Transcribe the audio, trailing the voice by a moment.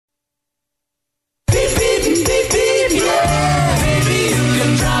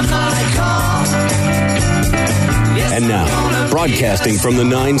And now, broadcasting from the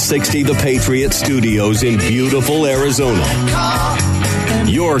 960 The Patriot Studios in beautiful Arizona,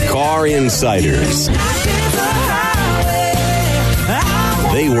 your car insiders.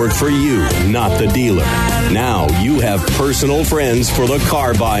 They work for you, not the dealer. Now you have personal friends for the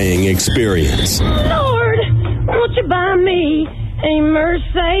car buying experience. Lord, won't you buy me a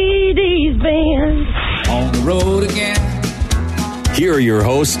Mercedes-Benz? On the road again. Here are your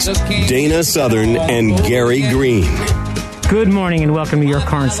hosts, Dana Southern and Gary Green. Good morning and welcome to Your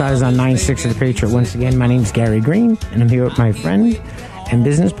Car Insiders on 960 The Patriot. Once again, my name is Gary Green, and I'm here with my friend and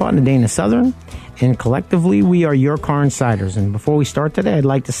business partner, Dana Southern. And collectively, we are Your Car Insiders. And before we start today, I'd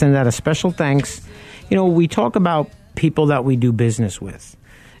like to send out a special thanks. You know, we talk about people that we do business with.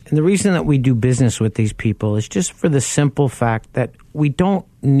 And the reason that we do business with these people is just for the simple fact that we don't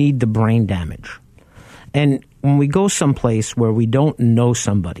need the brain damage. And when we go someplace where we don't know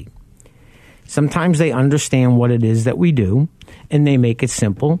somebody, sometimes they understand what it is that we do, and they make it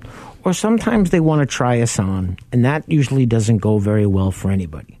simple. Or sometimes they want to try us on, and that usually doesn't go very well for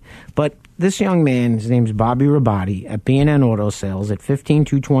anybody. But this young man, his name's Bobby Rabati at B&N Auto Sales at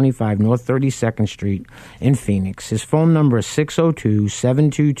 15225 North 32nd Street in Phoenix. His phone number is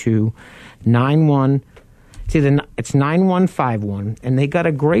 602-722-91. It's 9151, and they got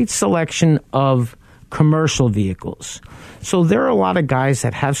a great selection of commercial vehicles. So there are a lot of guys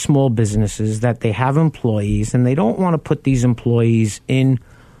that have small businesses, that they have employees, and they don't want to put these employees in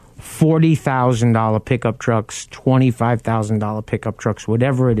 $40,000 pickup trucks, $25,000 pickup trucks,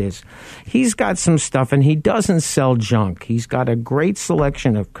 whatever it is. He's got some stuff, and he doesn't sell junk. He's got a great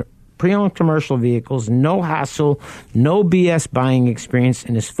selection of pre-owned commercial vehicles, no hassle, no BS buying experience,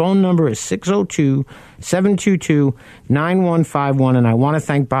 and his phone number is 602-722-9151, and I want to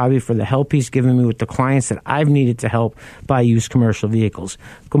thank Bobby for the help he's given me with the clients that I've needed to help buy used commercial vehicles.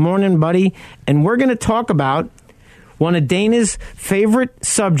 Good morning, buddy, and we're going to talk about one of Dana's favorite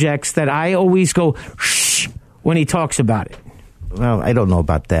subjects that I always go shh when he talks about it. Well, I don't know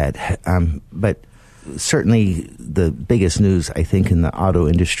about that, but certainly the biggest news, I think, in the auto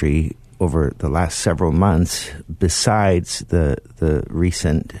industry over the last several months, besides the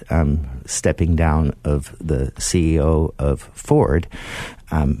recent stepping down of the CEO of Ford,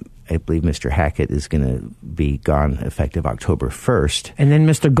 I believe Mr. Hackett is going to be gone effective October 1st. And then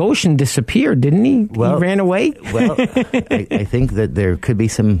Mr. Goshen disappeared, didn't he? Well, he ran away? Well, I think that there could be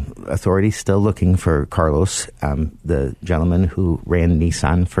some authorities still looking for Carlos, the gentleman who ran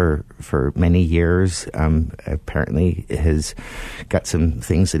Nissan for many years. Apparently has got some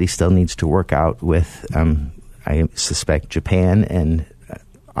things that he still needs to work out with, I suspect, Japan and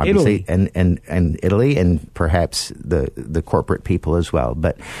obviously, Italy. and Italy, and perhaps the corporate people as well.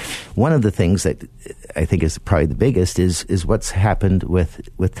 But one of the things that I think is probably the biggest is what's happened with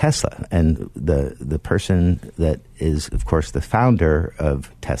Tesla, and the person that is, of course, the founder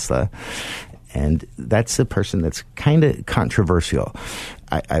of Tesla, and that's the person that's kind of controversial,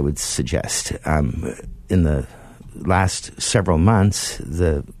 I would suggest. In the last several months,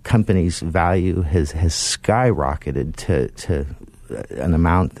 the company's value has skyrocketed to an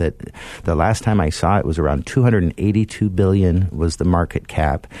amount that the last time I saw it was around $282 billion was the market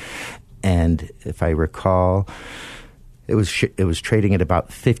cap, and if I recall, it was trading at about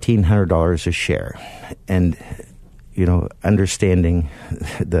 $1,500 a share. And you know, understanding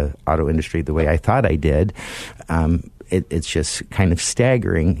the auto industry the way I thought I did, it's just kind of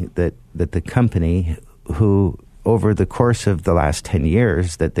staggering that the company, who over the course of the last 10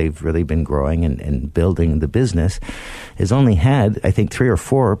 years that they've really been growing and building the business, has only had, I think, 3 or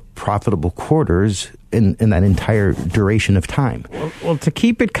 4 profitable quarters in that entire duration of time. Well, to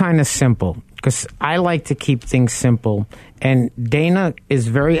keep it kind of simple, because I like to keep things simple, and Dana is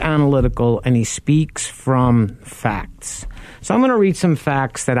very analytical, and he speaks from facts. So I'm going to read some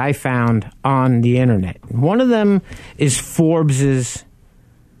facts that I found on the internet. One of them is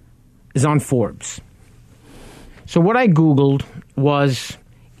on Forbes. So what I Googled was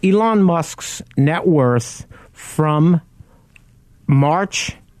Elon Musk's net worth from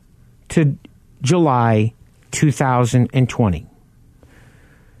March to July 2020.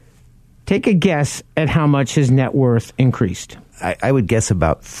 Take a guess at how much his net worth increased. I would guess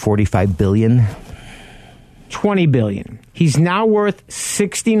about $45 billion. $20 billion. He's now worth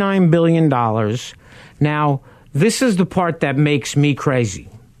 $69 billion. Now, this is the part that makes me crazy.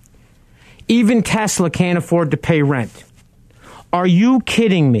 Even Tesla can't afford to pay rent. Are you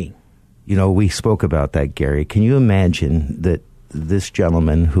kidding me? You know, we spoke about that, Gary. Can you imagine that this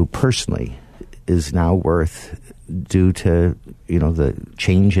gentleman, who personally is now worth, due to, you know, the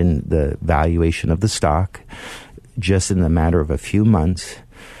change in the valuation of the stock, just in the matter of a few months,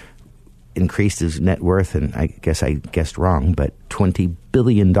 increased his net worth, and I guess I guessed wrong, but $20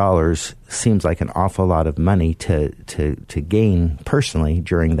 billion seems like an awful lot of money to gain personally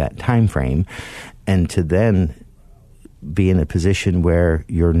during that time frame, and to then be in a position where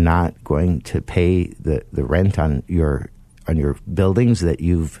you're not going to pay the rent on your buildings that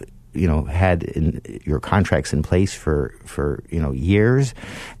you've had in your contracts in place for years.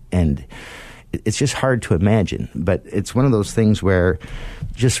 And it's just hard to imagine. But it's one of those things where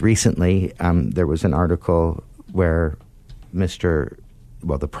just recently there was an article where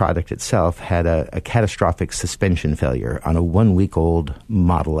the product itself had a catastrophic suspension failure on a 1-week-old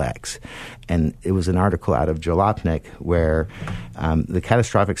Model X. And it was an article out of Jalopnik where the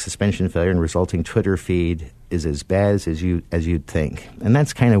catastrophic suspension failure and resulting Twitter feed is as bad as you'd think. And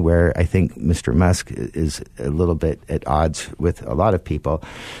that's kind of where I think Mr. Musk is a little bit at odds with a lot of people.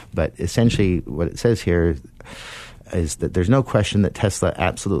 But essentially what it says here is that there's no question that Tesla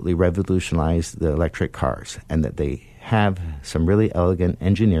absolutely revolutionized the electric cars, and that they have some really elegant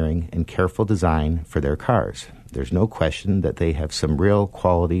engineering and careful design for their cars. There's no question that they have some real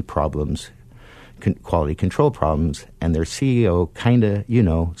quality problems, quality control problems, and their CEO kind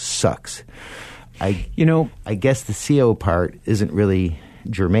of, sucks. I guess the CEO part isn't really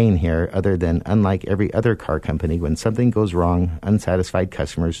germane here, other than, unlike every other car company, when something goes wrong, unsatisfied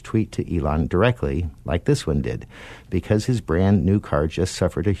customers tweet to Elon directly, like this one did, because his brand new car just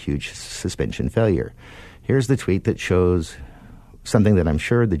suffered a huge suspension failure. Here's the tweet that shows something that I'm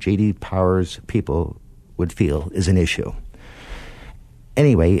sure the J.D. Powers people would feel is an issue.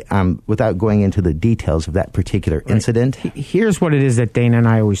 Anyway, without going into the details of that particular incident. Here's what it is that Dana and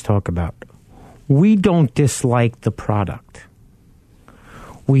I always talk about. We don't dislike the product.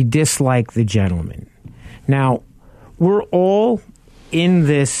 We dislike the gentleman. Now, we're all in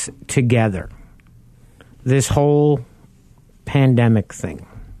this together, this whole pandemic thing.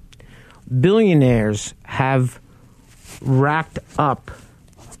 Billionaires have racked up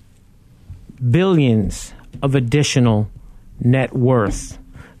billions of additional net worth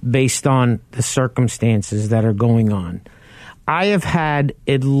based on the circumstances that are going on. I have had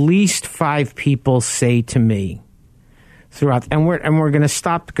at least 5 people say to me throughout, and we're going to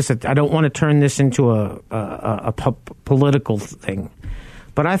stop because I don't want to turn this into a political thing,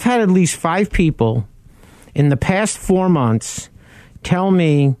 but I've had at least 5 people in the past 4 months tell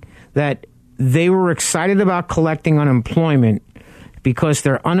me that they were excited about collecting unemployment because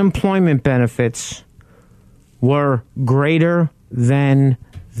their unemployment benefits were greater than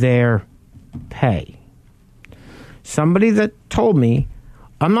their pay. Somebody that told me,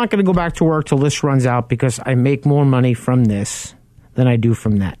 I'm not going to go back to work till this runs out because I make more money from this than I do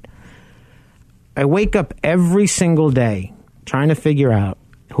from that. I wake up every single day trying to figure out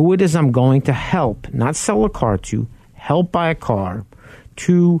who it is I'm going to help, not sell a car to, help buy a car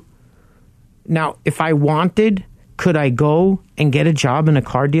to. Now, if I wanted, could I go and get a job in a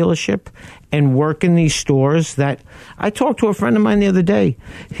car dealership and work in these stores that I talked to a friend of mine the other day,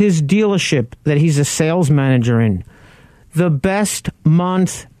 his dealership that he's a sales manager in, the best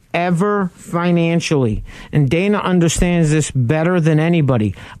month ever financially. And Dana understands this better than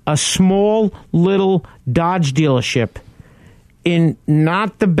anybody. A small little Dodge dealership in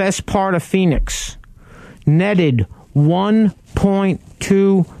not the best part of Phoenix netted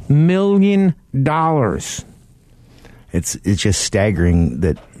 $1.2 million. It's just staggering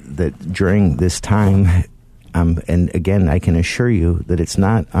that during this time, and again, I can assure you that it's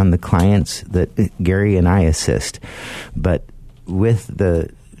not on the clients that Gary and I assist, but with the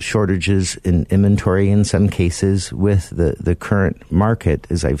shortages in inventory in some cases, with the current market,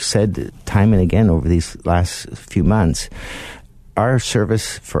 as I've said time and again over these last few months, our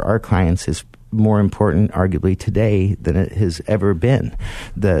service for our clients is more important, arguably, today than it has ever been.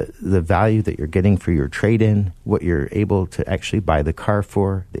 The value that you're getting for your trade-in, what you're able to actually buy the car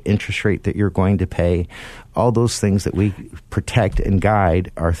for, the interest rate that you're going to pay, all those things that we protect and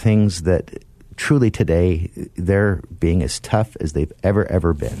guide are things that truly today, they're being as tough as they've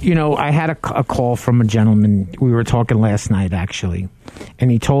ever been. I had a call from a gentleman. We were talking last night, actually, and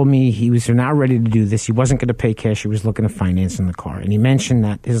he told me he was now ready to do this. He wasn't going to pay cash. He was looking to finance in the car. And he mentioned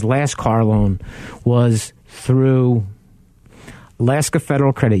that his last car loan was through Alaska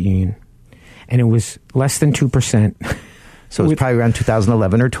Federal Credit Union, and it was less than 2%. So it's probably around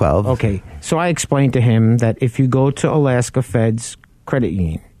 2011 or 12. Okay. So I explained to him that if you go to Alaska Fed's Credit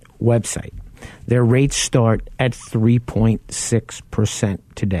Union website, their rates start at 3.6%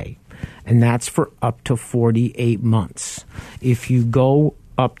 today, and that's for up to 48 months. If you go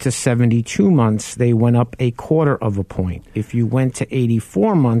up to 72 months, they went up 1/4 of a point. If you went to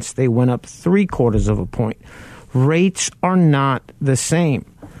 84 months, they went up 3/4 of a point. Rates are not the same.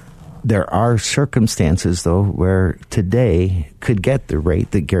 There are circumstances, though, where today could get the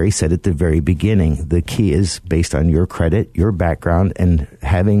rate that Gary said at the very beginning. The key is based on your credit, your background, and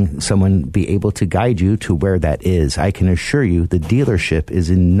having someone be able to guide you to where that is. I can assure you the dealership is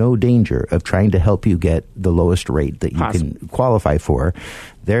in no danger of trying to help you get the lowest rate that you can qualify for.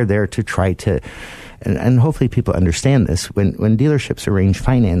 They're there to try to... And hopefully people understand this. When dealerships arrange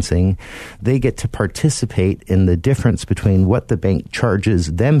financing, they get to participate in the difference between what the bank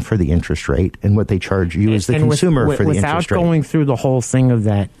charges them for the interest rate and what they charge you as the consumer for the interest rate. Without going through the whole thing of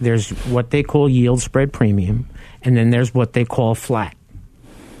that, there's what they call yield spread premium, and then there's what they call flat.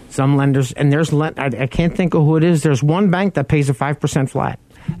 Some lenders, and I can't think of who it is. There's one bank that pays a 5% flat.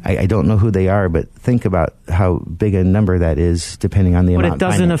 I don't know who they are, but think about how big a number that is depending on the amount. But it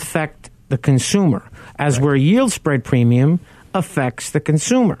doesn't affect the consumer, as where yield spread premium affects the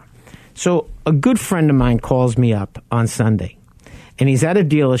consumer. So a good friend of mine calls me up on Sunday, and he's at a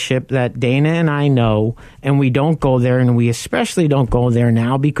dealership that Dana and I know, and we don't go there, and we especially don't go there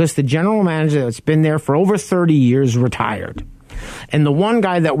now because the general manager that's been there for over 30 years retired. And the one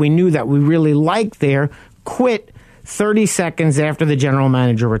guy that we knew that we really liked there quit 30 seconds after the general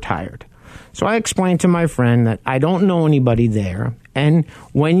manager retired. So I explained to my friend that I don't know anybody there, and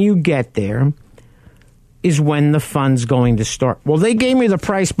when you get there is when the fun's going to start. Well, they gave me the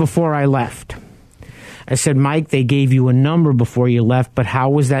price before I left. I said, Mike, they gave you a number before you left, but how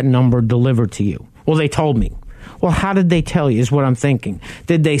was that number delivered to you? Well, they told me. Well, how did they tell you is what I'm thinking.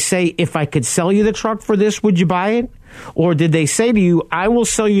 Did they say, if I could sell you the truck for this, would you buy it? Or did they say to you, I will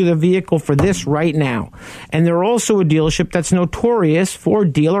sell you the vehicle for this right now? And they're also a dealership that's notorious for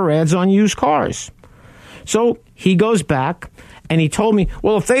dealer ads on used cars. So he goes back and he told me,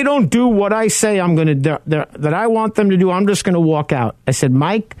 well, if they don't do what I say I'm going to do, that I want them to do, I'm just going to walk out. I said,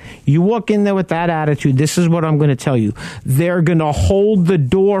 Mike, you walk in there with that attitude, this is what I'm going to tell you. They're going to hold the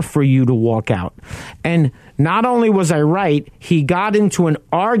door for you to walk out. And not only was I right, he got into an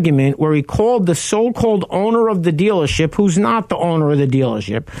argument where he called the so-called owner of the dealership, who's not the owner of the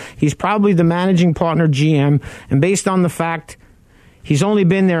dealership. He's probably the managing partner, GM, and based on the fact he's only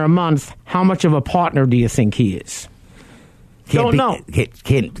been there a month, how much of a partner do you think he is? Don't know.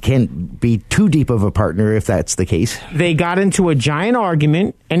 Can't be too deep of a partner if that's the case. They got into a giant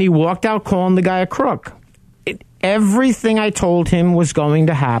argument, and he walked out calling the guy a crook. Everything I told him was going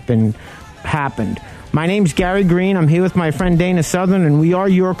to happen happened. My name's Gary Green. I'm here with my friend Dana Southern, and we are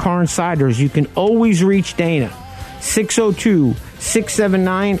your car insiders. You can always reach Dana,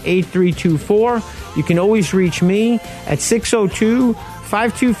 602-679-8324. You can always reach me at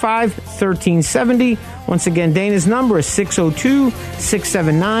 602-525-1370. Once again, Dana's number is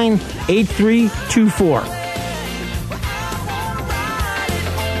 602-679-8324.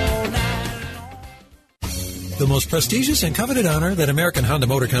 The most prestigious and coveted honor that American Honda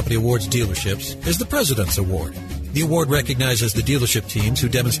Motor Company awards dealerships is the President's Award. The award recognizes the dealership teams who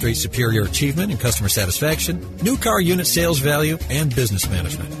demonstrate superior achievement in customer satisfaction, new car unit sales value, and business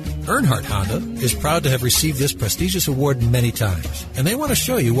management. Earnhardt Honda is proud to have received this prestigious award many times, and they want to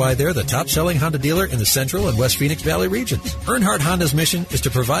show you why they're the top-selling Honda dealer in the Central and West Phoenix Valley regions. Earnhardt Honda's mission is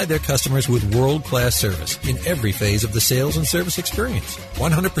to provide their customers with world-class service in every phase of the sales and service experience.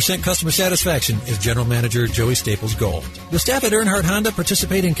 100% customer satisfaction is General Manager Joey Staples' goal. The staff at Earnhardt Honda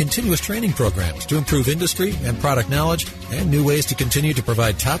participate in continuous training programs to improve industry and product knowledge and new ways to continue to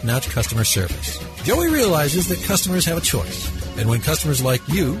provide top-notch customer service. Joey realizes that customers have a choice, and when customers like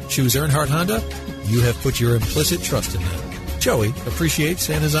you choose Earnhardt Honda, you have put your implicit trust in them. Joey appreciates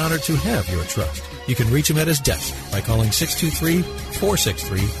and is honored to have your trust. You can reach him at his desk by calling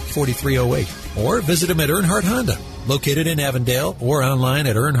 623-463-4308 or visit him at Earnhardt Honda, located in Avondale, or online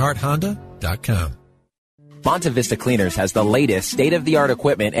at earnhardthonda.com. Monta Vista Cleaners has the latest state-of-the-art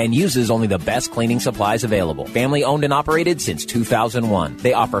equipment and uses only the best cleaning supplies available. Family owned and operated since 2001.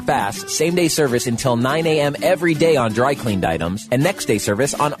 They offer fast, same-day service until 9 a.m. every day on dry cleaned items and next-day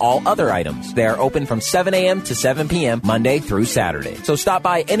service on all other items. They are open from 7 a.m. to 7 p.m. Monday through Saturday. So stop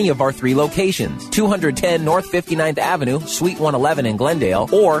by any of our 3 locations, 210 North 59th Avenue, Suite 111 in Glendale,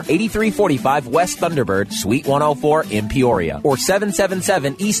 or 8345 West Thunderbird, Suite 104 in Peoria, or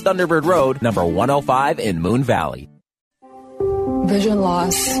 777 East Thunderbird Road, number 105 in Moon Valley. Vision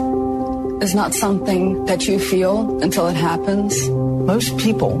loss is not something that you feel until it happens. Most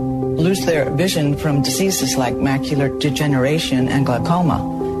people lose their vision from diseases like macular degeneration and glaucoma,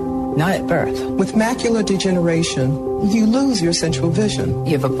 not at birth. With macular degeneration, you lose your central vision.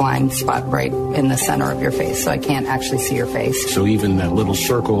 You have a blind spot right in the center of your face, so I can't actually see your face. So even that little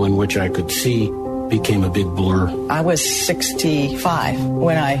circle in which I could see became a big blur. I was 65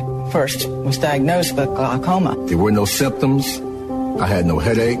 when I first was diagnosed with glaucoma. There were no symptoms, I had no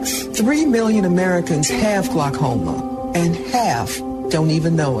headaches. 3 million Americans have glaucoma, and half don't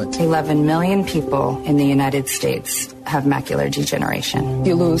even know it. 11 million people in the United States have macular degeneration.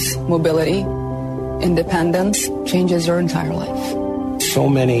 You lose mobility, independence, changes your entire life. So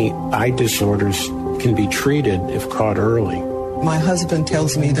many eye disorders can be treated if caught early. My husband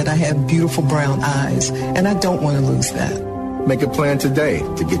tells me that I have beautiful brown eyes, and I don't want to lose that. Make a plan today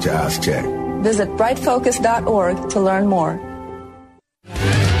to get your eyes checked. Visit brightfocus.org to learn more.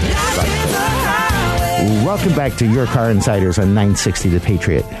 Welcome back to Your Car Insiders on 960 The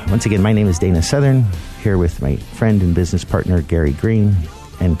Patriot. Once again, my name is Dana Southern, here with my friend and business partner, Gary Green,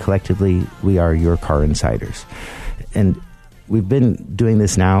 and collectively, we are Your Car Insiders. And we've been doing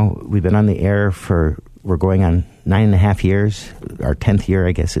this now. We've been on the air we're going on 9.5 years, our 10th year,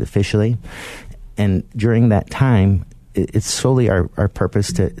 I guess, officially. And during that time, it's solely our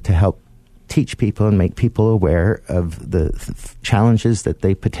purpose to help teach people and make people aware of the challenges that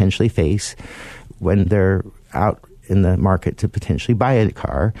they potentially face when they're out in the market to potentially buy a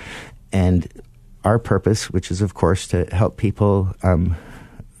car. And our purpose, which is, of course, to help people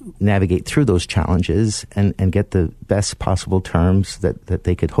navigate through those challenges and get the best possible terms that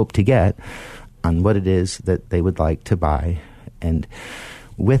they could hope to get on what it is that they would like to buy. And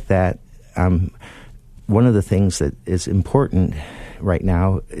with that, one of the things that is important right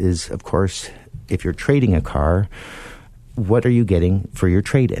now is, of course, if you're trading a car, what are you getting for your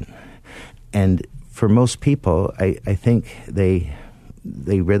trade-in? And for most people, I think they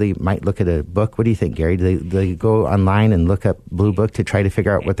really might look at a book. What do you think, Gary? Do they go online and look up Blue Book to try to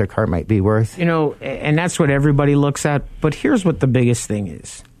figure out what their car might be worth? You know, and that's what everybody looks at. But here's what the biggest thing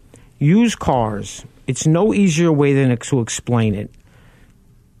is. Used cars, it's no easier way than to explain it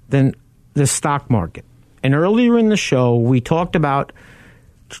than the stock market. And earlier in the show, we talked about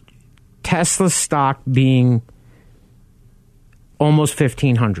Tesla stock being almost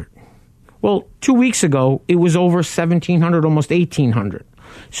 1,500. Well, 2 weeks ago, it was over 1,700, almost 1,800.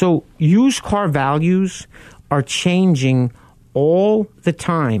 So used car values are changing all the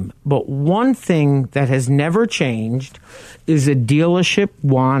time. But one thing that has never changed is a dealership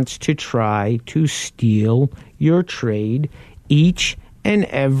wants to try to steal your trade each and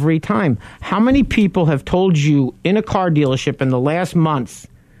every time. How many people have told you in a car dealership in the last month,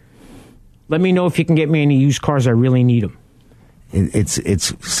 let me know if you can get me any used cars, I really need them?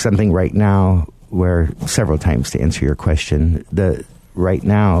 It's something right now where several times, to answer your question, right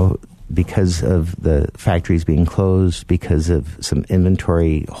now, because of the factories being closed, because of some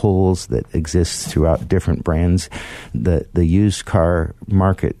inventory holes that exist throughout different brands, the used car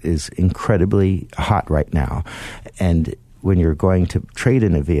market is incredibly hot right now. And when you're going to trade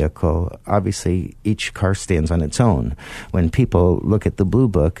in a vehicle, obviously each car stands on its own. When people look at the Blue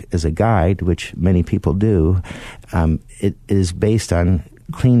Book as a guide, which many people do, it is based on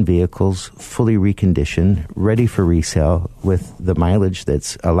clean vehicles, fully reconditioned, ready for resale with the mileage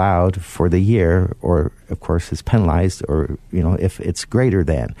that's allowed for the year, or of course is penalized, or if it's greater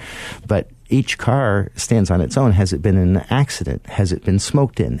than. But each car stands on its own. Has it been in an accident? Has it been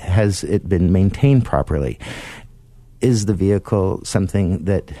smoked in? Has it been maintained properly? Is the vehicle something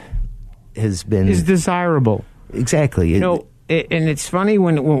that has been... is desirable. Exactly. And it's funny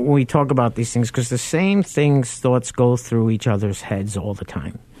when we talk about these things, because the same thoughts go through each other's heads all the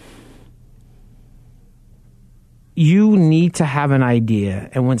time. You need to have an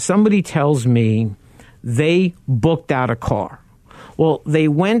idea. And when somebody tells me they booked out a car, well, they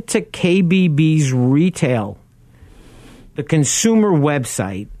went to KBB's retail, the consumer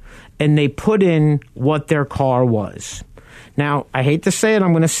website, and they put in what their car was. Now, I hate to say it,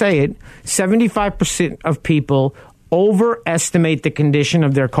 I'm going to say it, 75% of people overestimate the condition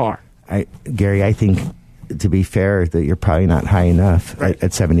of their car. Gary, I think, to be fair, that you're probably not high enough at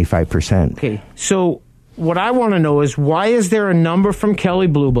 75%. Okay, so what I want to know is, why is there a number from Kelley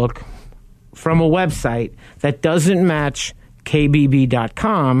Blue Book from a website that doesn't match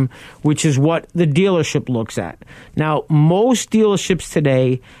KBB.com, which is what the dealership looks at? Now, most dealerships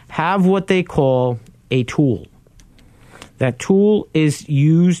today have what they call a tool. That tool is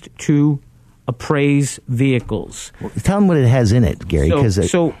used to appraise vehicles. Well, tell them what it has in it, Gary.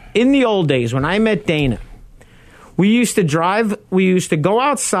 So in the old days, when I met Dana, we used to go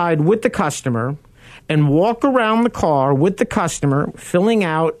outside with the customer and walk around the car with the customer, filling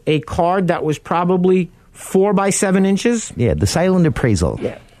out a card that was probably 4 by 7 inches. Yeah, the silent appraisal.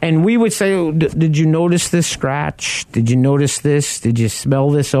 Yeah. And we would say, did you notice this scratch? Did you notice this? Did you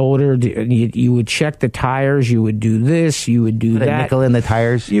smell this odor? You would check the tires. You would do this. You would do Put that. A nickel in the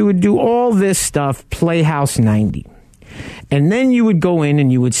tires. You would do all this stuff, Playhouse 90. And then you would go in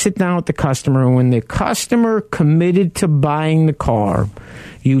and you would sit down with the customer. And when the customer committed to buying the car,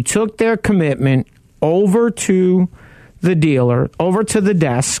 you took their commitment over to the dealer, over to the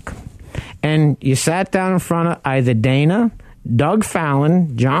desk, and you sat down in front of either Dana, Doug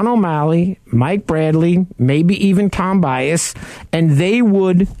Fallon, John O'Malley, Mike Bradley, maybe even Tom Bias, and they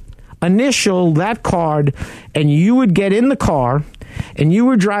would initial that card, and you would get in the car, and you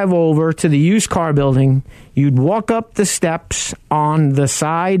would drive over to the used car building. You'd walk up the steps on the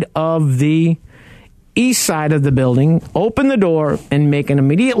side of the east side of the building, open the door, and make an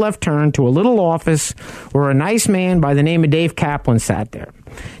immediate left turn to a little office where a nice man by the name of Dave Kaplan sat there.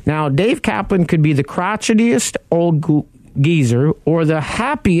 Now, Dave Kaplan could be the crotchetiest old geezer or the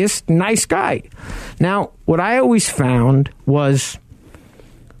happiest nice guy. Now, what I always found was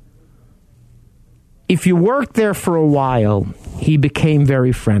if you worked there for a while, he became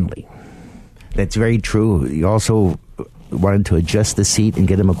very friendly. That's very true. You also wanted to adjust the seat and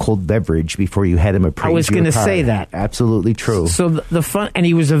get him a cold beverage before you had him appraise your car. I was going to say that. Absolutely true. So the fun, and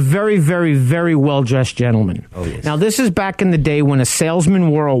he was a very, very, very well-dressed gentleman. Oh, yes. Now, this is back in the day when a salesman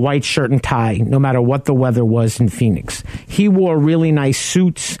wore a white shirt and tie, no matter what the weather was in Phoenix. He wore really nice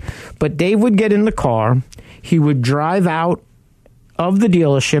suits, but Dave would get in the car. He would drive out of the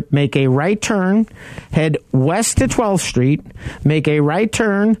dealership, make a right turn, head west to 12th Street, make a right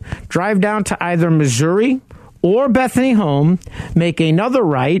turn, drive down to either Missouri or Bethany Home, make another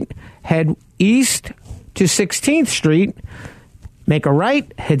right, head east to 16th Street, make a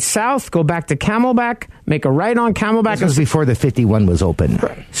right, head south, go back to Camelback, make a right on Camelback. This was before the 51 was open.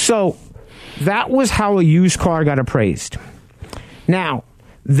 So that was how a used car got appraised. Now,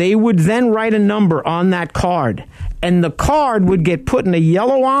 they would then write a number on that card, and the card would get put in a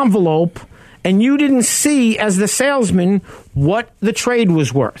yellow envelope, and you didn't see, as the salesman, what the trade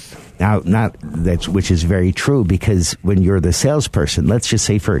was worth. Now, not that, which is very true, because when you're the salesperson, let's just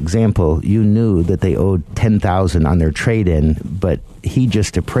say, for example, you knew that they owed $10,000 on their trade-in, but he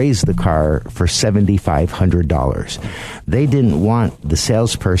just appraised the car for $7,500. They didn't want the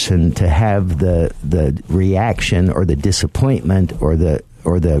salesperson to have the reaction or the disappointment or the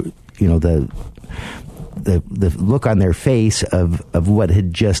look on their face of what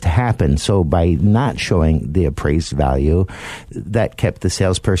had just happened. So by not showing the appraised value, that kept the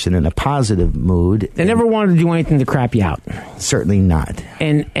salesperson in a positive mood. They never wanted to do anything to crap you out. Certainly not.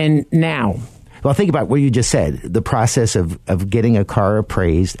 And now, well, think about what you just said. The process of getting a car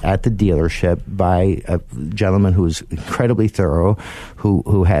appraised at the dealership by a gentleman who was incredibly thorough,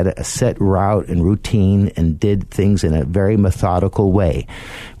 who had a set route and routine and did things in a very methodical way.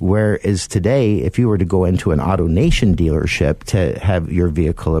 Whereas today, if you were to go into an AutoNation dealership to have your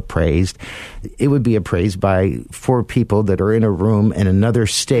vehicle appraised, it would be appraised by 4 people that are in a room in another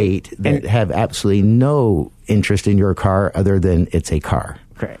state that have absolutely no interest in your car other than it's a car.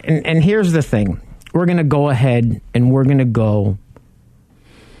 And here's the thing. We're going to go ahead and we're going to go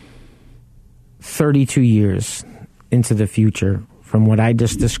 32 years into the future from what I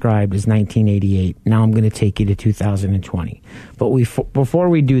just described as 1988. Now I'm going to take you to 2020. But before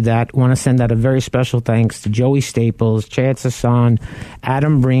we do that, I want to send out a very special thanks to Joey Staples, Chad Sasson,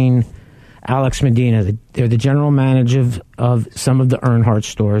 Adam Breen, Alex Medina. They're the general manager of some of the Earnhardt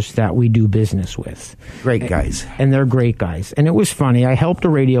stores that we do business with. Great guys. And they're great guys. And it was funny. I helped a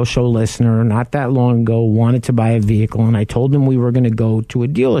radio show listener not that long ago, wanted to buy a vehicle, and I told him we were going to go to a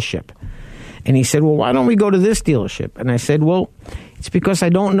dealership. And he said, well, why don't we go to this dealership? And I said, well, it's because I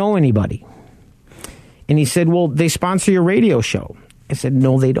don't know anybody. And he said, well, they sponsor your radio show. I said,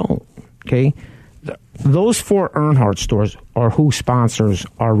 no, they don't. Okay? Those 4 Earnhardt stores are who sponsors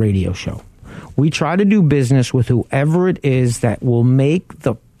our radio show. We try to do business with whoever it is that will make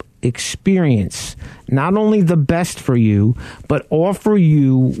the experience not only the best for you, but offer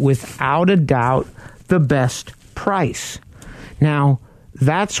you, without a doubt, the best price. Now,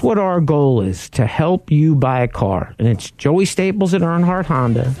 that's what our goal is, to help you buy a car. And it's Joey Staples at Earnhardt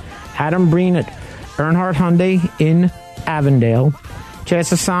Honda, Adam Breen at Earnhardt Hyundai in Avondale, Chad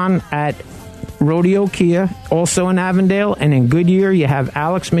Sasson at Rodeo Kia, also in Avondale, and in Goodyear, you have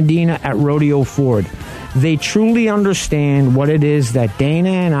Alex Medina at Rodeo Ford. They truly understand what it is that Dana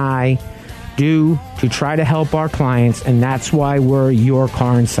and I do to try to help our clients, and that's why we're your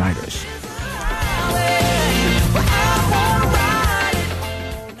car insiders.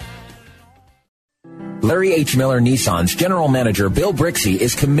 Larry H. Miller Nissan's General Manager Bill Brixey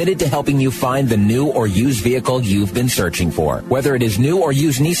is committed to helping you find the new or used vehicle you've been searching for. Whether it is new or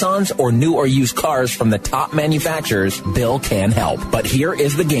used Nissans or new or used cars from the top manufacturers, Bill can help. But here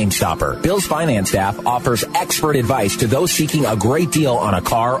is the game stopper. Bill's finance staff offers expert advice to those seeking a great deal on a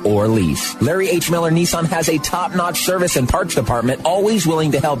car or lease. Larry H. Miller Nissan has a top-notch service and parts department always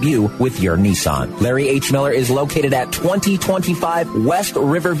willing to help you with your Nissan. Larry H. Miller is located at 2025 West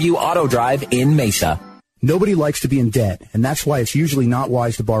Riverview Auto Drive in Mesa. Nobody likes to be in debt, and that's why it's usually not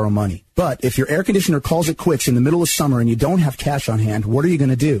wise to borrow money. But if your air conditioner calls it quits in the middle of summer and you don't have cash on hand, what are you going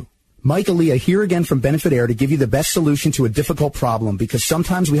to do? Mike Aaliyah here again from Benefit Air to give you the best solution to a difficult problem, because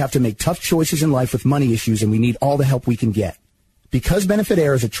sometimes we have to make tough choices in life with money issues and we need all the help we can get. Because Benefit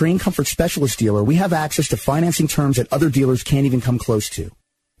Air is a Train Comfort Specialist dealer, we have access to financing terms that other dealers can't even come close to.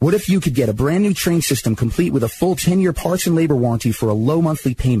 What if you could get a brand new train system complete with a full 10-year parts and labor warranty for a low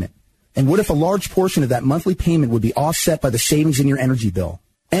monthly payment? And what if a large portion of that monthly payment would be offset by the savings in your energy bill?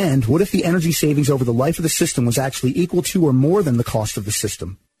 And what if the energy savings over the life of the system was actually equal to or more than the cost of the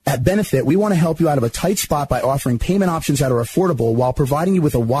system? At Benefit, we want to help you out of a tight spot by offering payment options that are affordable while providing you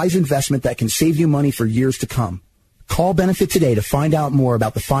with a wise investment that can save you money for years to come. Call Benefit today to find out more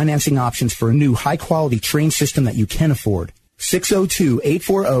about the financing options for a new high-quality train system that you can afford.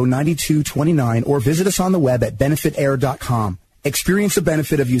 602-840-9229 or visit us on the web at benefitair.com. Experience the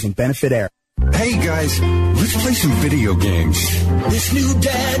benefit of using Benefit Air. Hey guys, let's play some video games. This new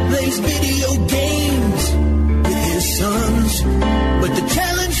dad plays video games with his sons, but the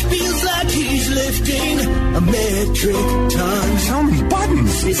challenge feels like he's lifting a metric ton. So many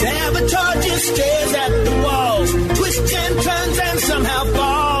buttons. His avatar just stares at the walls, twists and turns and somehow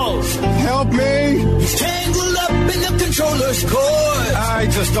falls. Help me. He's tangled up in the controller's cord. I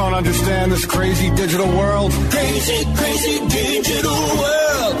just don't understand this crazy digital world. Crazy, crazy digital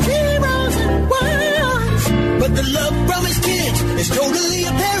world. Heroes and worlds. But the love from his kids is totally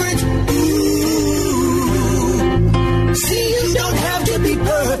apparent. Ooh. See, you don't have to be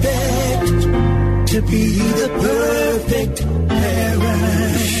perfect to be the perfect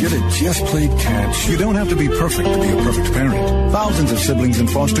parent. Should have just played catch. You don't have to be perfect to be a perfect parent. Thousands of siblings in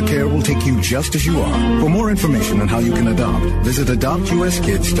foster care will take you just as you are. For more information on how you can adopt, visit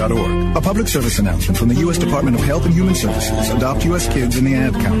adoptuskids.org. A public service announcement from the U.S. Department of Health and Human Services, Adopt U.S. Kids, and the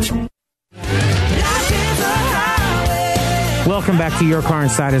Ad Council. Welcome back to Your Car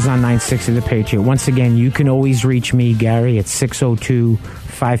Insiders on 960 The Patriot. Once again, you can always reach me, Gary, at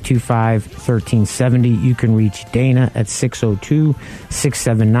 602-525-1370. You can reach Dana at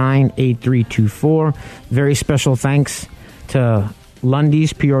 602-679-8324. Very special thanks to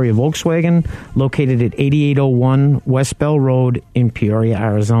Lundy's Peoria Volkswagen, located at 8801 West Bell Road in Peoria,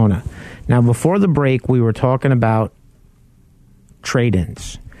 Arizona. Now, before the break, we were talking about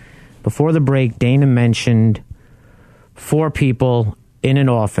trade-ins. Before the break, Dana mentioned 4 people in an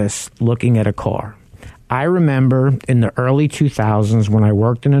office looking at a car. I remember in the early 2000s when I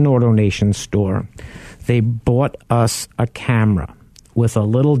worked in an AutoNation store, they bought us a camera with a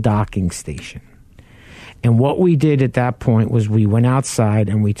little docking station. And what we did at that point was we went outside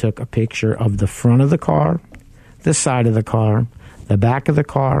and we took a picture of the front of the car, the side of the car, the back of the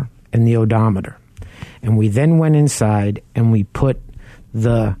car, and the odometer. And we then went inside and we put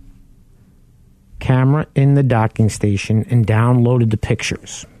the camera in the docking station and downloaded the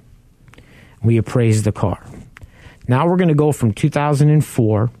pictures. We appraised the car. Now we're going to go from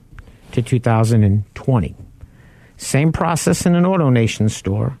 2004 to 2020. Same process in an AutoNation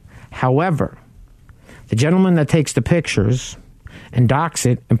store. However, the gentleman that takes the pictures and docks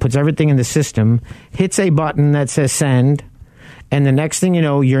it and puts everything in the system hits a button that says send, and the next thing you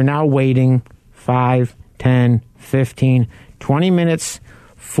know, you're now waiting 5, 10, 15, 20 minutes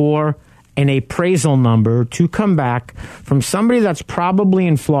for an appraisal number to come back from somebody that's probably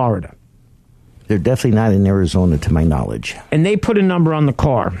in Florida. They're definitely not in Arizona, to my knowledge. And they put a number on the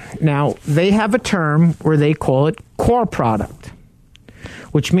car. Now, they have a term where they call it core product,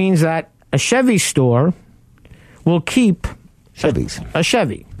 which means that a Chevy store will keep Chevys. A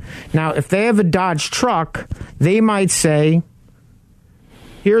Chevy. Now, if they have a Dodge truck, they might say,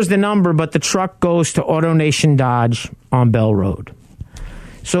 here's the number, but the truck goes to AutoNation Dodge on Bell Road.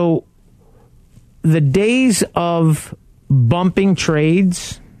 So the days of bumping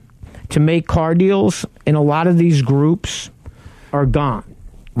trades to make car deals in a lot of these groups are gone.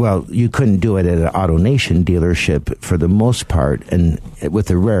 Well, you couldn't do it at an AutoNation dealership for the most part, and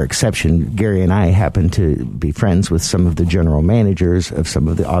with a rare exception, Gary and I happen to be friends with some of the general managers of some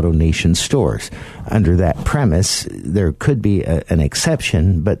of the AutoNation stores. Under that premise, there could be an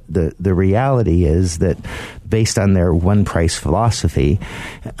exception, but the reality is that based on their one-price philosophy,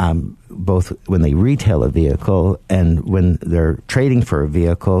 both when they retail a vehicle and when they're trading for a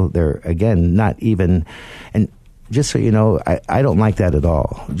vehicle, they're, again, not even... and just so you know, I don't like that at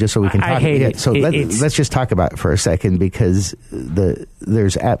all. Just so we can talk. I hate it. So let's just talk about it for a second, because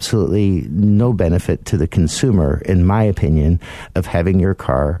there's absolutely no benefit to the consumer, in my opinion, of having your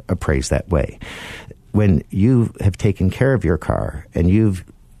car appraised that way. When you have taken care of your car and you've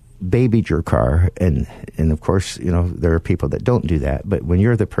babied your car, and of course, you know, there are people that don't do that, but when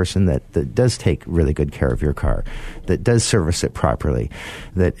you're the person that does take really good care of your car, that does service it properly,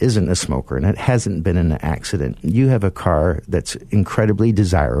 that isn't a smoker, and it hasn't been in an accident, you have a car that's incredibly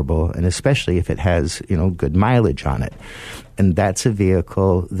desirable, and especially if it has, you know, good mileage on it. And that's a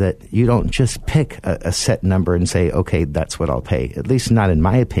vehicle that you don't just pick a set number and say, okay, that's what I'll pay. At least not in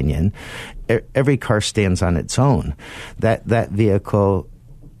my opinion. Every car stands on its own. That vehicle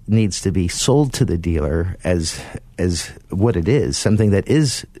needs to be sold to the dealer as what it is, something that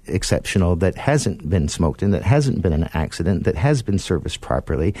is exceptional, that hasn't been smoked in, that hasn't been an accident, that has been serviced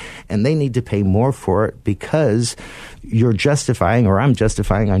properly, and they need to pay more for it because you're justifying, or I'm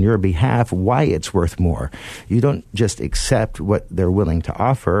justifying on your behalf, why it's worth more. You don't just accept what they're willing to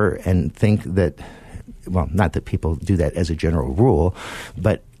offer and think that, well, not that people do that as a general rule,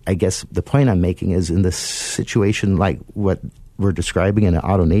 but I guess the point I'm making is in this situation like what we're describing in an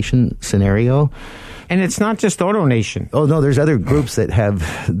AutoNation scenario. And it's not just AutoNation. Oh, no, there's other groups that have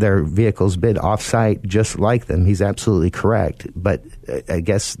their vehicles bid off-site just like them. He's absolutely correct. But I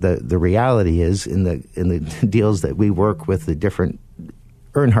guess the reality is in the deals that we work with, the different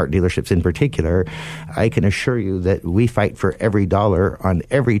Earnhardt dealerships in particular, I can assure you that we fight for every dollar on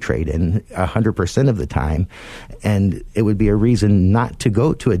every trade-in 100% of the time, and it would be a reason not to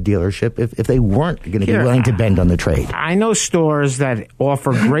go to a dealership if they weren't going to be willing to bend on the trade. I know stores that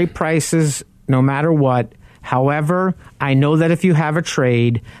offer great prices no matter what. However, I know that if you have a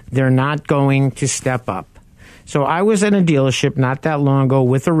trade, they're not going to step up. So I was at a dealership not that long ago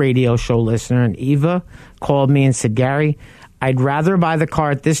with a radio show listener, and Eva called me and said, Gary, I'd rather buy the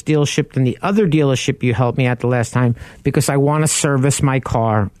car at this dealership than the other dealership you helped me at the last time because I want to service my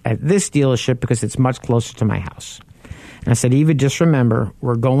car at this dealership because it's much closer to my house. And I said, Eva, just remember,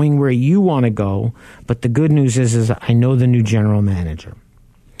 we're going where you want to go, but the good news is I know the new general manager.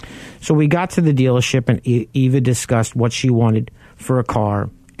 So we got to the dealership, and Eva discussed what she wanted for a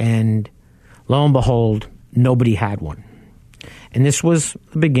car, and lo and behold, nobody had one. And this was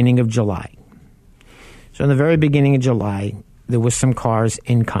the beginning of July. So in the very beginning of July, there was some cars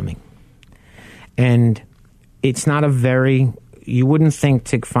incoming. And it's not you wouldn't think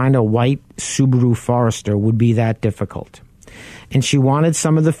to find a white Subaru Forester would be that difficult. And she wanted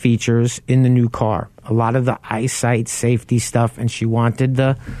some of the features in the new car, a lot of the eyesight safety stuff, and she wanted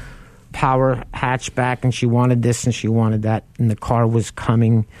the power hatchback, and she wanted this and she wanted that, and the car was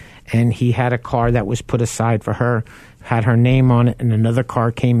coming, and he had a car that was put aside for her, had her name on it, and another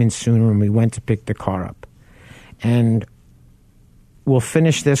car came in sooner, and we went to pick the car up. And we'll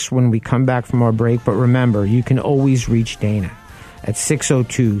finish this when we come back from our break, but remember, you can always reach Dana at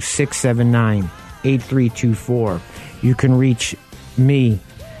 602-679-8324. You can reach me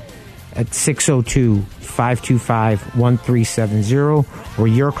at 602-525-1370. We're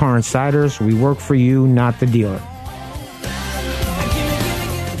Your Car Insiders. We work for you, not the dealer.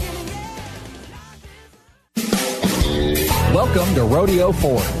 Welcome to Rodeo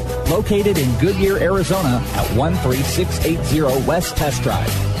Ford, located in Goodyear, Arizona at 13680 West Test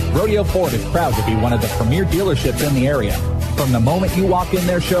Drive. Rodeo Ford is proud to be one of the premier dealerships in the area. From the moment you walk in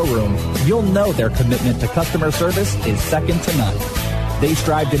their showroom, you'll know their commitment to customer service is second to none. They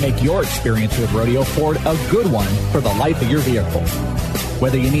strive to make your experience with Rodeo Ford a good one for the life of your vehicle.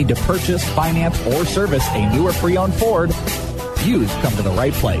 Whether you need to purchase, finance, or service a new or pre-owned Ford, you've come to the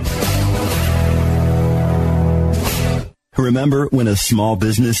right place. Remember when a small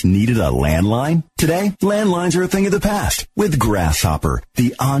business needed a landline? Today, landlines are a thing of the past with Grasshopper,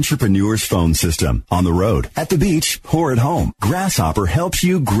 the entrepreneur's phone system. On the road, at the beach, or at home, Grasshopper helps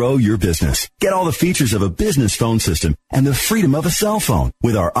you grow your business. Get all the features of a business phone system and the freedom of a cell phone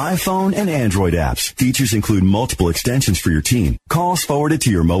with our iPhone and Android apps. Features include multiple extensions for your team, calls forwarded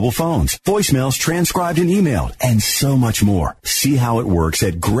to your mobile phones, voicemails transcribed and emailed, and so much more. See how it works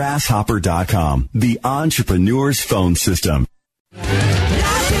at grasshopper.com, the entrepreneur's phone system.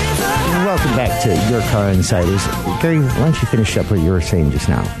 Welcome back to your car insiders. Gary, why don't you finish up what you were saying just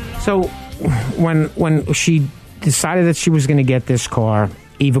now? So when she decided that she was going to get this car,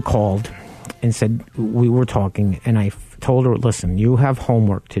 Eva called and said, we were talking, and I told her, listen, you have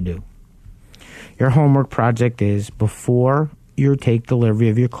homework to do. Your homework project is, before you take delivery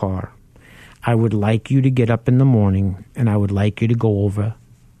of your car, I would like you to get up in the morning and I would like you to go over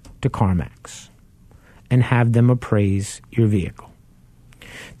to CarMax and have them appraise your vehicle.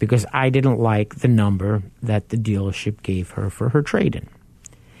 Because I didn't like the number that the dealership gave her for her trade-in.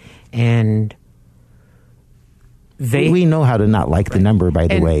 And we know how to not like the number, by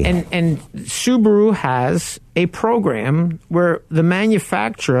the way. And Subaru has a program where the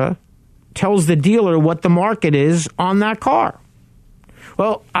manufacturer tells the dealer what the market is on that car.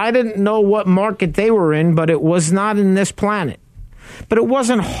 Well, I didn't know what market they were in, but it was not in this planet. But it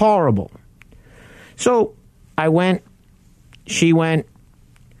wasn't horrible. So I went, she went,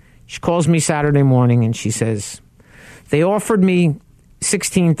 she calls me Saturday morning and she says, they offered me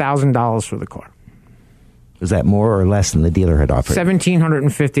 $16,000 for the car. Was that more or less than the dealer had offered?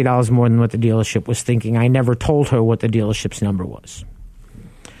 $1,750 more than what the dealership was thinking. I never told her what the dealership's number was.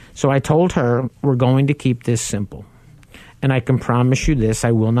 So I told her, we're going to keep this simple. And I can promise you this,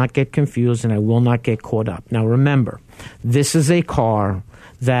 I will not get confused and I will not get caught up. Now remember, this is a car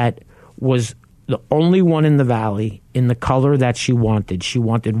that was the only one in the Valley in the color that she wanted. She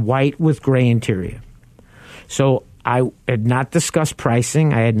wanted white with gray interior. So I had not discussed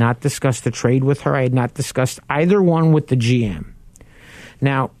pricing. I had not discussed the trade with her. I had not discussed either one with the GM.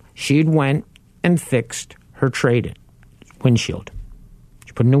 Now, she had went and fixed her trade-in windshield.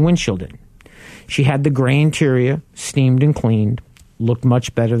 She put a new windshield in. She had the gray interior, steamed and cleaned, looked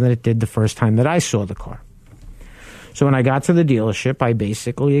much better than it did the first time that I saw the car. So when I got to the dealership, I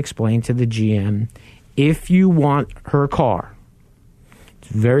basically explained to the GM, if you want her car, it's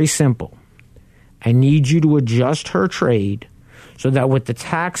very simple. I need you to adjust her trade so that with the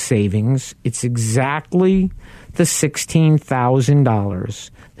tax savings, it's exactly the $16,000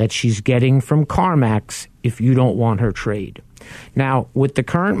 that she's getting from CarMax if you don't want her trade. Now, with the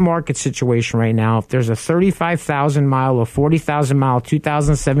current market situation right now, if there's a 35,000 mile or 40,000 mile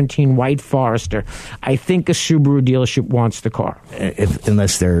 2017 White Forester, I think a Subaru dealership wants the car.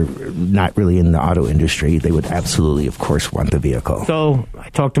 Unless they're not really in the auto industry, they would absolutely, of course, want the vehicle. So I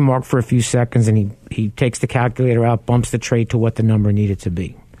talked to Mark for a few seconds, and he takes the calculator out, bumps the trade to what the number needed to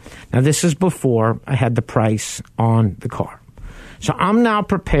be. Now, this is before I had the price on the car. So I'm now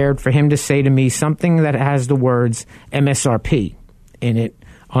prepared for him to say to me something that has the words MSRP in it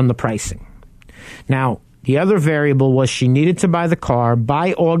on the pricing. Now, the other variable was she needed to buy the car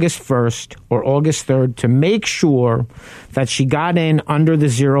by August 1st or August 3rd to make sure that she got in under the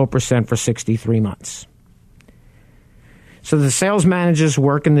 0% for 63 months. So the sales manager's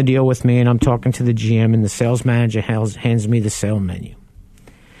working the deal with me, and I'm talking to the GM, and the sales manager hands me the sale menu.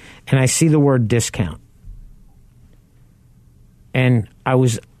 And I see the word discount. And I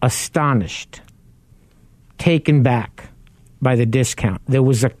was astonished, taken back by the discount. There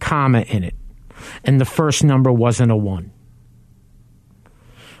was a comma in it, and the first number wasn't a 1.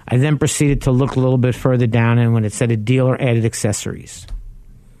 I then proceeded to look a little bit further down, and when it said a dealer added accessories,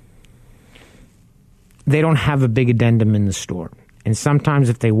 they don't have a big addendum in the store. And sometimes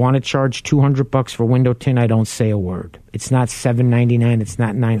if they want to charge $200 for window tint, I don't say a word. It's not $7.99. It's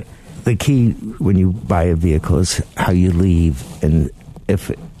not $9. The key when you buy a vehicle is how you leave. And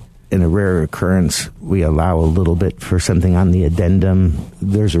if in a rare occurrence we allow a little bit for something on the addendum,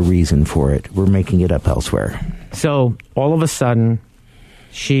 there's a reason for it. We're making it up elsewhere. So all of a sudden,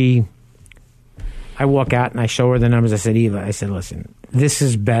 I walk out and I show her the numbers. I said, Eva, I said, listen, this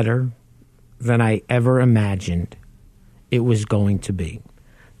is better than I ever imagined it was going to be.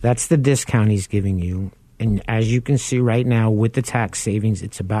 That's the discount he's giving you. And as you can see right now, with the tax savings,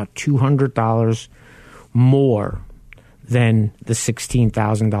 it's about $200 more than the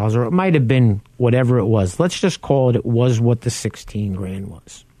 $16,000, or it might have been whatever it was. Let's just call it was what the $16,000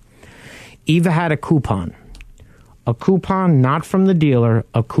 was. Eva had a coupon not from the dealer,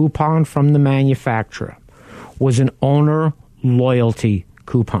 a coupon from the manufacturer, was an owner loyalty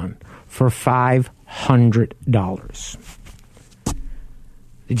coupon for $500.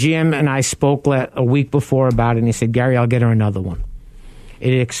 The GM and I spoke a week before about it, and he said, Gary, I'll get her another one.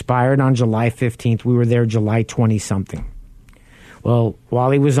 It expired on July 15th. We were there July 20-something. Well, while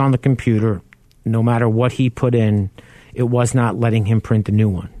he was on the computer, no matter what he put in, it was not letting him print a new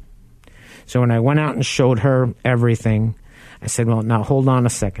one. So when I went out and showed her everything, I said, well, now hold on a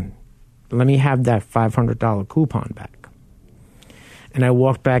second. Let me have that $500 coupon back. And I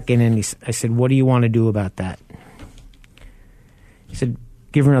walked back in, and I said, what do you want to do about that? He said,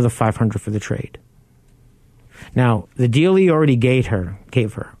 give her another $500 for the trade. Now, the deal he already gave her,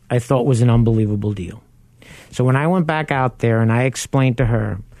 I thought was an unbelievable deal. So when I went back out there and I explained to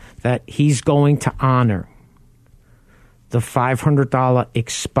her that he's going to honor the $500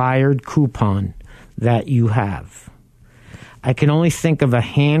 expired coupon that you have, I can only think of a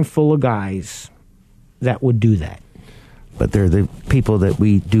handful of guys that would do that. But they're the people that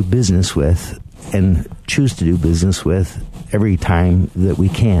we do business with and choose to do business with every time that we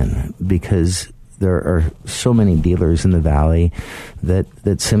can, because there are so many dealers in the Valley that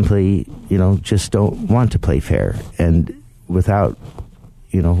simply, just don't want to play fair. And without,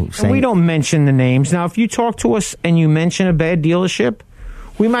 saying... And we don't mention the names. Now, if you talk to us and you mention a bad dealership,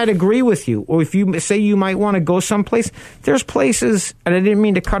 we might agree with you. Or if you say you might want to go someplace, there's places, and I didn't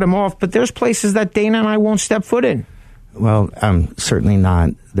mean to cut them off, but there's places that Dana and I won't step foot in. Well, certainly not.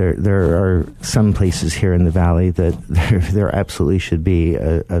 There are some places here in the Valley that there absolutely should be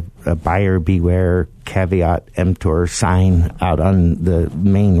a buyer beware caveat emptor sign out on the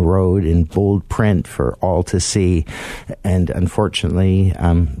main road in bold print for all to see. And unfortunately,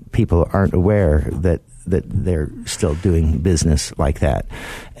 people aren't aware that they're still doing business like that,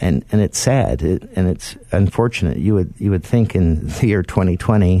 and it's sad, and it's unfortunate. You would think in the year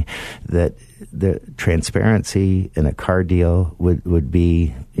 2020 that the transparency in a car deal would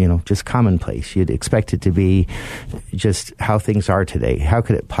be just commonplace. You'd expect it to be just how things are today. How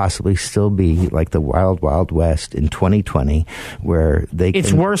could it possibly still be like the wild, wild west in 2020 where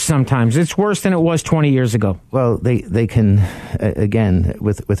It's worse sometimes. It's worse than it was 20 years ago. Well, they can, again,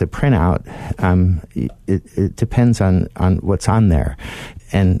 with a printout, it depends on what's on there.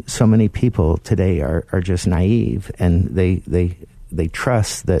 And so many people today are just naive, and they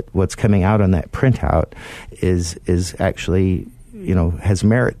trust that what's coming out on that printout is actually, has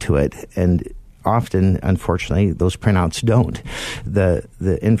merit to it. And often, unfortunately, those printouts don't.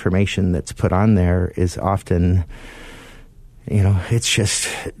 The information that's put on there is often, it's just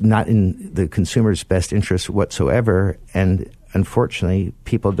not in the consumer's best interest whatsoever. And unfortunately,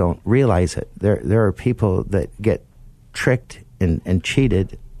 people don't realize it. There are people that get tricked and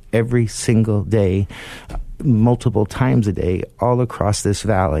cheated every single day, multiple times a day, all across this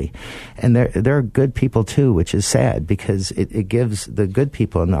valley. And there are good people too, which is sad because it gives the good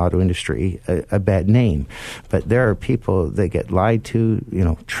people in the auto industry a bad name. But there are people that get lied to,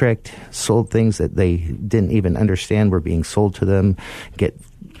 tricked, sold things that they didn't even understand were being sold to them, get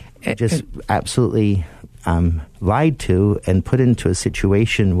just absolutely lied to and put into a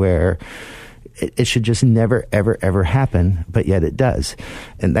situation where it should just never, ever, ever happen, but yet it does.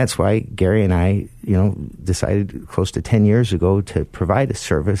 And that's why Gary and I, decided close to 10 years ago to provide a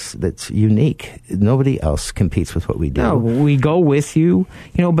service that's unique. Nobody else competes with what we do. No, we go with you,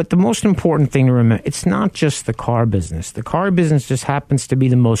 but the most important thing to remember, it's not just the car business. The car business just happens to be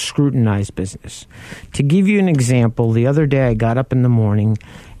the most scrutinized business. To give you an example, the other day I got up in the morning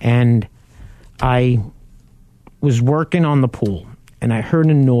and I was working on the pool and I heard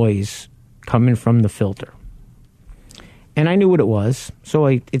a noise coming from the filter. And I knew what it was. So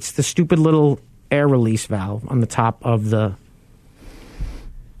it's the stupid little air release valve on the top of the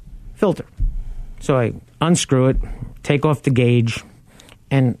filter. So I unscrew it, take off the gauge,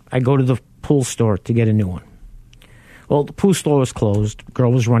 and I go to the pool store to get a new one. Well, the pool store was closed. The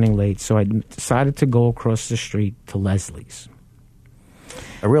girl was running late, so I decided to go across the street to Leslie's.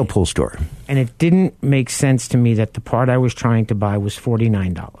 A real pool store. And it didn't make sense to me that the part I was trying to buy was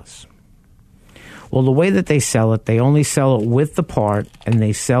 $49. Well, the way that they sell it, they only sell it with the part, and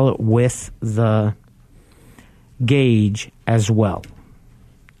they sell it with the gauge as well.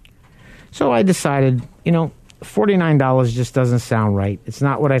 So I decided, $49 just doesn't sound right. It's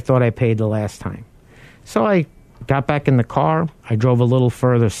not what I thought I paid the last time. So I got back in the car, I drove a little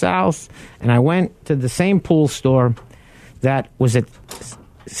further south, and I went to the same pool store that was at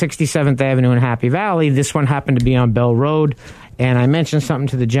 67th Avenue in Happy Valley. This one happened to be on Bell Road, and I mentioned something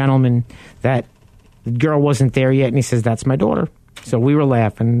to the gentleman that the girl wasn't there yet, and he says, "That's my daughter." So we were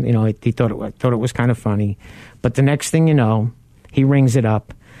laughing. He thought it was kind of funny. But the next thing you know, he rings it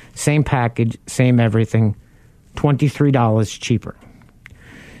up. Same package, same everything, $23 cheaper.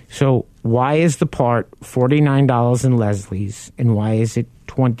 So why is the part $49 in Leslie's, and why is it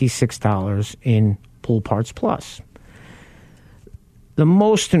 $26 in Pool Parts Plus? The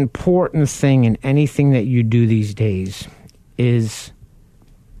most important thing in anything that you do these days is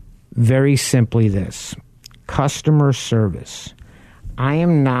very simply this: customer service. I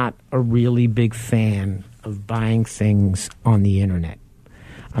am not a really big fan of buying things on the internet.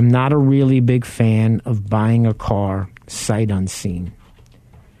 I'm not a really big fan of buying a car sight unseen.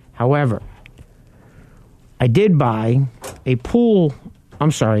 However, I did buy a pool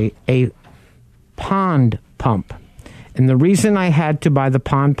pond pump. And the reason I had to buy the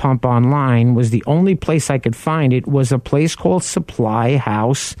pond pump online was the only place I could find it was a place called Supply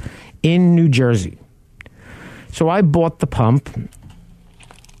House in New Jersey. So I bought the pump a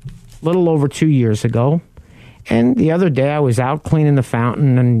little over 2 years ago. And the other day I was out cleaning the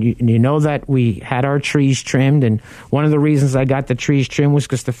fountain, and you know that we had our trees trimmed, and one of the reasons I got the trees trimmed was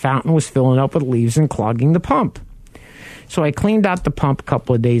because the fountain was filling up with leaves and clogging the pump. So I cleaned out the pump a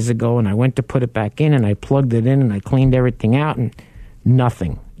couple of days ago, and I went to put it back in, and I plugged it in, and I cleaned everything out, and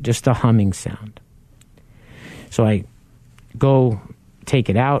nothing, just a humming sound. So I go take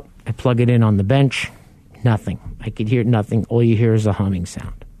it out, I plug it in on the bench, nothing. I could hear nothing. All you hear is a humming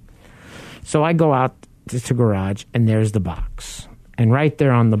sound. So I go out to the garage, and there's the box. And right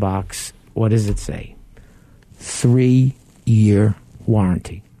there on the box, what does it say? 3-year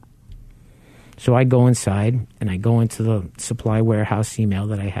warranty. So I go inside, and I go into the supply warehouse email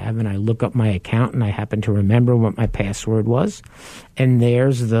that I have, and I look up my account, and I happen to remember what my password was. And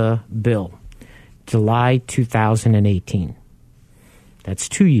there's the bill, July 2018. That's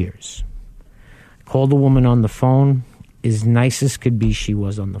 2 years. I called the woman on the phone. As nice as could be, she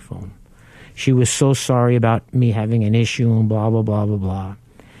was on the phone. She was so sorry about me having an issue and blah, blah, blah, blah, blah.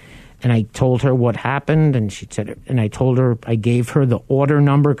 And I told her what happened, and she said, and I told her, I gave her the order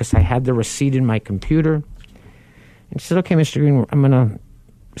number because I had the receipt in my computer. And she said, okay, Mr. Green, I'm going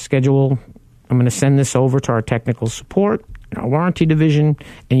to send this over to our technical support, our warranty division,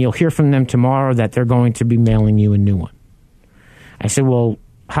 and you'll hear from them tomorrow that they're going to be mailing you a new one. I said, well,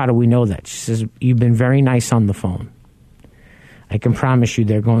 how do we know that? She says, you've been very nice on the phone. I can promise you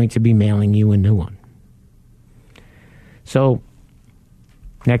they're going to be mailing you a new one. So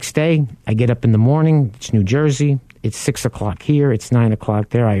next day, I get up in the morning. It's New Jersey. It's 6 o'clock here. It's 9 o'clock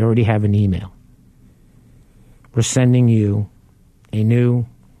there. I already have an email. We're sending you a new,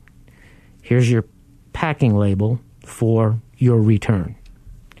 here's your packing label for your return.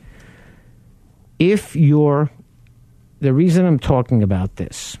 The reason I'm talking about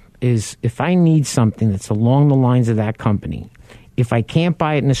this is if I need something that's along the lines of that company, if I can't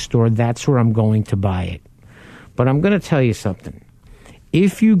buy it in a store, that's where I'm going to buy it. But I'm going to tell you something.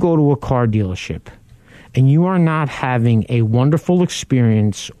 If you go to a car dealership and you are not having a wonderful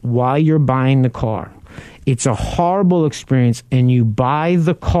experience while you're buying the car, it's a horrible experience, and you buy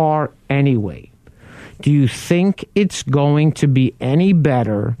the car anyway, do you think it's going to be any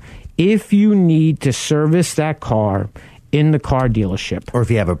better if you need to service that car in the car dealership? Or if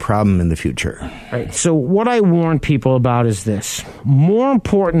you have a problem in the future. Right. So what I warn people about is this. More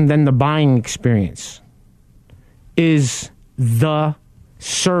important than the buying experience is the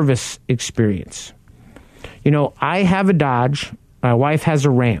service experience. You know, I have a Dodge. My wife has a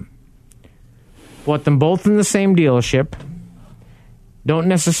Ram. Bought them both in the same dealership. Don't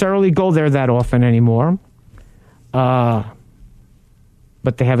necessarily go there that often anymore. But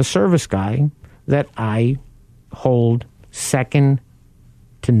they have a service guy that I hold second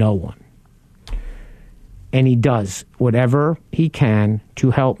to no one. And he does whatever he can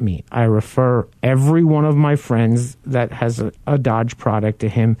to help me. I refer every one of my friends that has a Dodge product to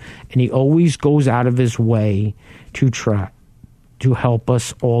him, and he always goes out of his way to try to help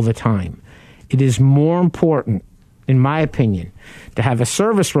us all the time. It is more important, in my opinion, to have a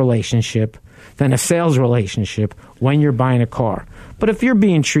service relationship than a sales relationship when you're buying a car. But if you're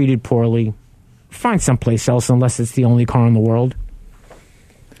being treated poorly, find someplace else unless it's the only car in the world.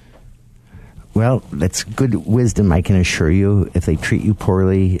 Well, that's good wisdom, I can assure you. If they treat you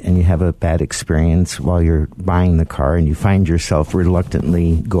poorly and you have a bad experience while you're buying the car and you find yourself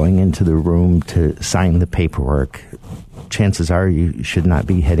reluctantly going into the room to sign the paperwork, chances are you should not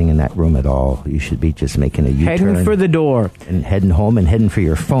be heading in that room at all. You should be just making a U-turn. Heading for the door. And heading home and heading for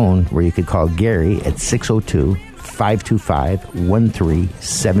your phone, where you could call Gary at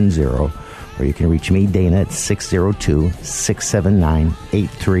 602-525-1370. Or you can reach me, Dana, at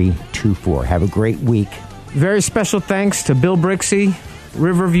 602-679-8324. Have a great week. Very special thanks to Bill Brixey,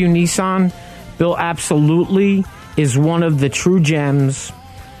 Riverview Nissan. Bill absolutely is one of the true gems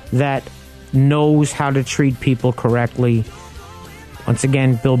that knows how to treat people correctly. Once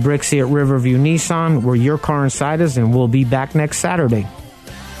again, Bill Brixey at Riverview Nissan. We're your car insiders, and we'll be back next Saturday.